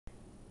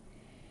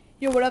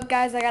Yo, what up,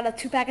 guys? I got a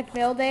 2-package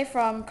mail day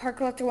from Card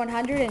Collector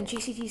 100 and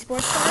GCT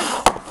Sports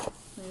Cards.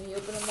 Let me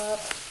open them up.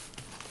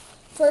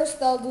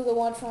 First, I'll do the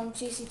one from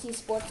GCT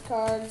Sports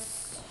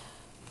Cards.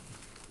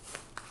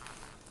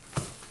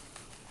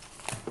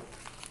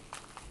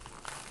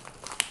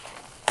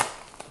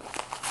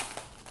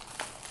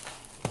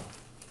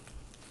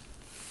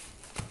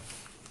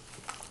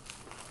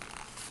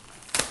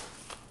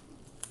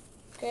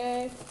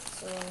 Okay,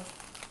 so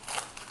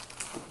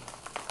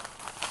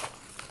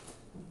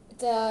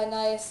it's a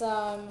nice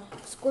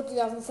Score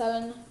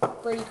 2007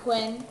 Brady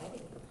Quinn.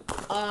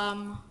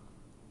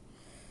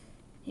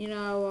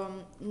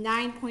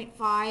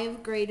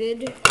 9.5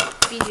 graded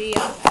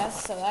BGFS,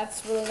 so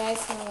that's really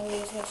nice. And let me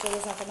just make sure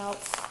there's nothing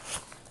else.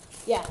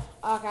 Yeah,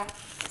 okay.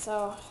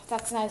 So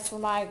that's nice for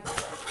my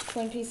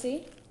Quinn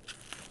PC.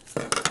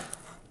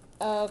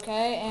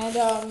 Okay, and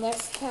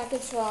next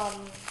package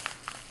from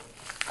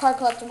Card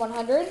Collector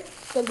 100.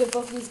 Go give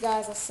both of these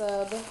guys a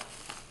sub,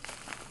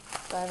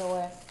 by the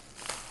way.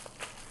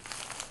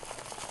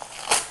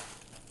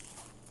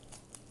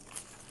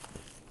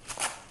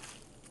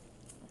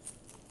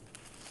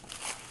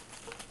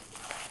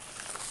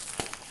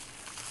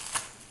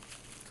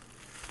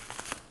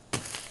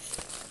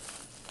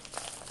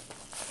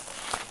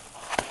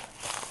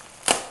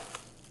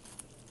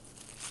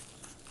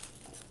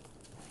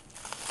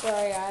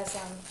 Sorry, guys.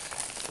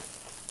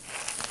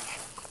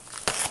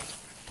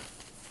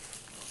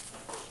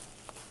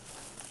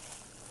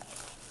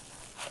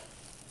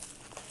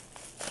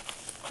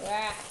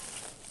 Yeah.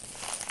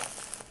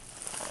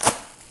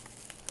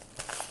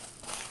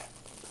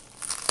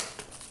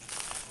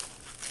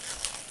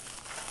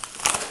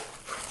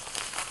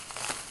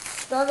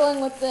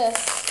 Struggling with this.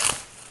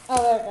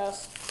 Oh, there it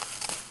goes.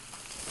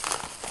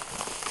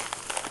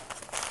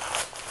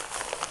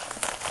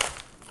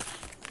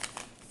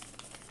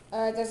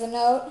 Alright, there's a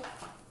note.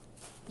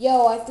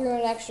 Yo, I threw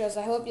in extras.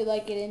 I hope you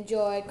like it.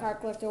 Enjoy. Card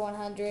Collector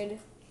 100.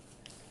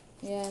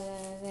 Yeah, and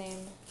then his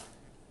name.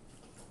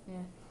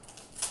 Yeah.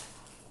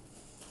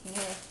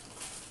 Here.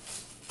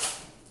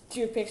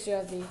 Drew a picture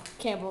of the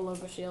Campbell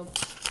logo shield.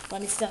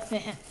 Funny stuff,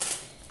 man.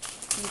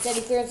 He said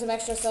he threw in some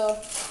extra, so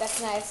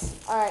that's nice.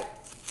 Alright,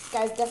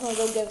 guys, definitely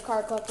go give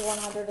Card Collector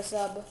 100 a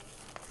sub.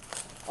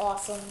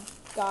 Awesome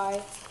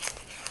guy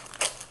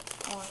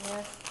on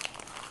here.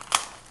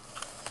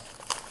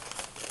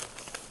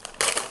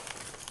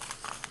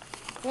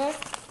 Okay.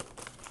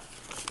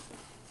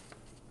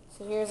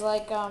 So here's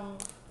like some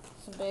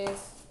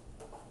base.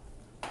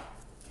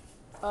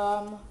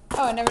 Oh,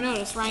 I never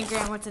noticed. Ryan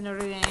Grant went to Notre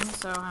Dame,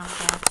 so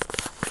okay.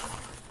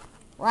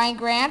 Ryan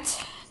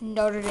Grant,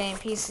 Notre Dame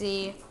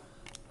PC.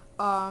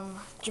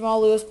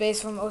 Jamal Lewis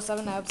base from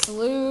 07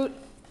 Absolute.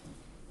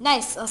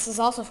 Nice. This is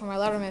also for my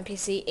Letterman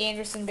PC.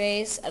 Anderson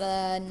base at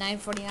a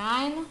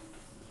 949.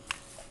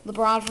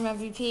 LeBron from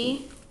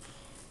MVP.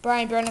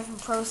 Brian Brennan from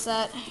Pro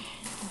Set.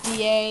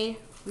 DA.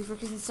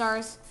 Rookies and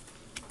Stars.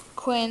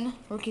 Quinn,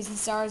 Rookies and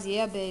Stars,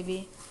 yeah,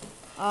 baby.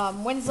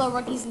 Winslow,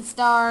 Rookies and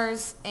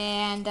Stars,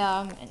 and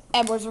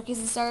Edwards, Rookies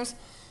and Stars.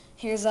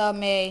 Here's a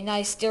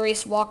nice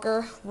Darius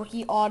Walker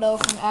rookie auto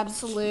from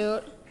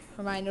Absolute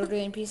for my Notre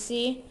Dame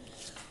PC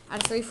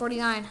out of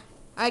 349. All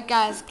right,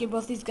 guys, give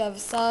both these guys a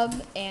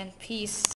sub, and peace.